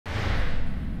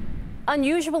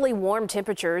Unusually warm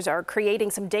temperatures are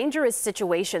creating some dangerous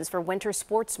situations for winter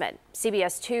sportsmen.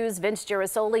 CBS 2's Vince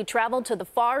Girasoli traveled to the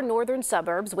far northern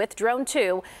suburbs with Drone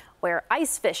 2, where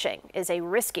ice fishing is a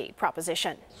risky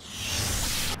proposition.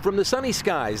 From the sunny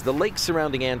skies, the lakes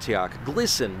surrounding Antioch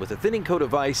glisten with a thinning coat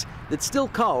of ice that still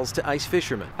calls to ice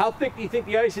fishermen. How thick do you think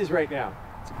the ice is right now?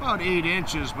 It's about 8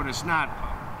 inches, but it's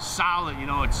not solid,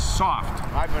 it's soft.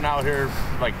 I've been out here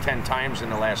like 10 times in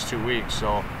the last 2 weeks,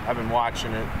 so I've been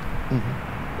watching it.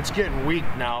 It's getting weak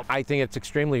now. I think it's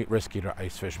extremely risky to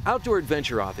ice fish. Outdoor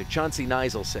adventure author Chauncey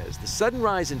Neisel says the sudden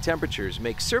rise in temperatures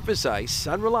makes surface ice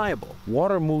unreliable.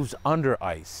 Water moves under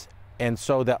ice, and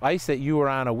so the ice that you were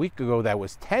on a week ago that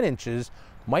was 10 inches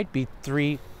might be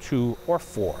 3, 2, or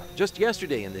 4. Just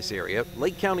yesterday in this area,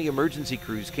 Lake County emergency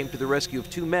crews came to the rescue of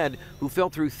 2 men who fell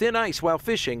through thin ice while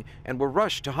fishing and were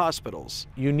rushed to hospitals.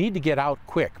 You need to get out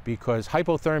quick because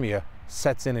hypothermia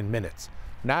sets in minutes.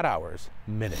 Not hours,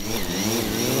 minutes.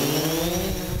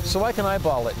 So I can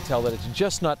eyeball it and tell that it's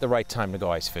just not the right time to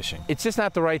go ice fishing. It's just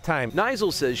not the right time.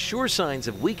 Neisel says sure signs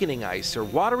of weakening ice are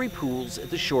watery pools at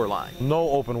the shoreline. No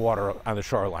open water on the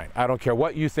shoreline. I don't care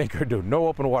what you think or do. No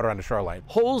open water on the shoreline.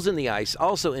 Holes in the ice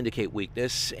also indicate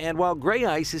weakness, and while gray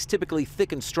ice is typically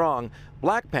thick and strong,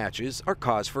 black patches are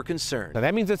cause for concern. Now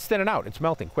that means it's thinning out. It's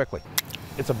melting quickly.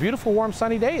 It's a beautiful, warm,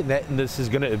 sunny day, and this is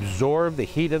going to absorb the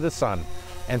heat of the sun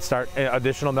and start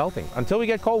additional melting. Until we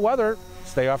get cold weather,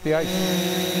 stay off the ice.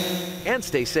 And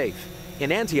stay safe.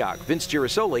 In Antioch, Vince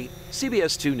Girasoli,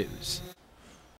 CBS 2 News.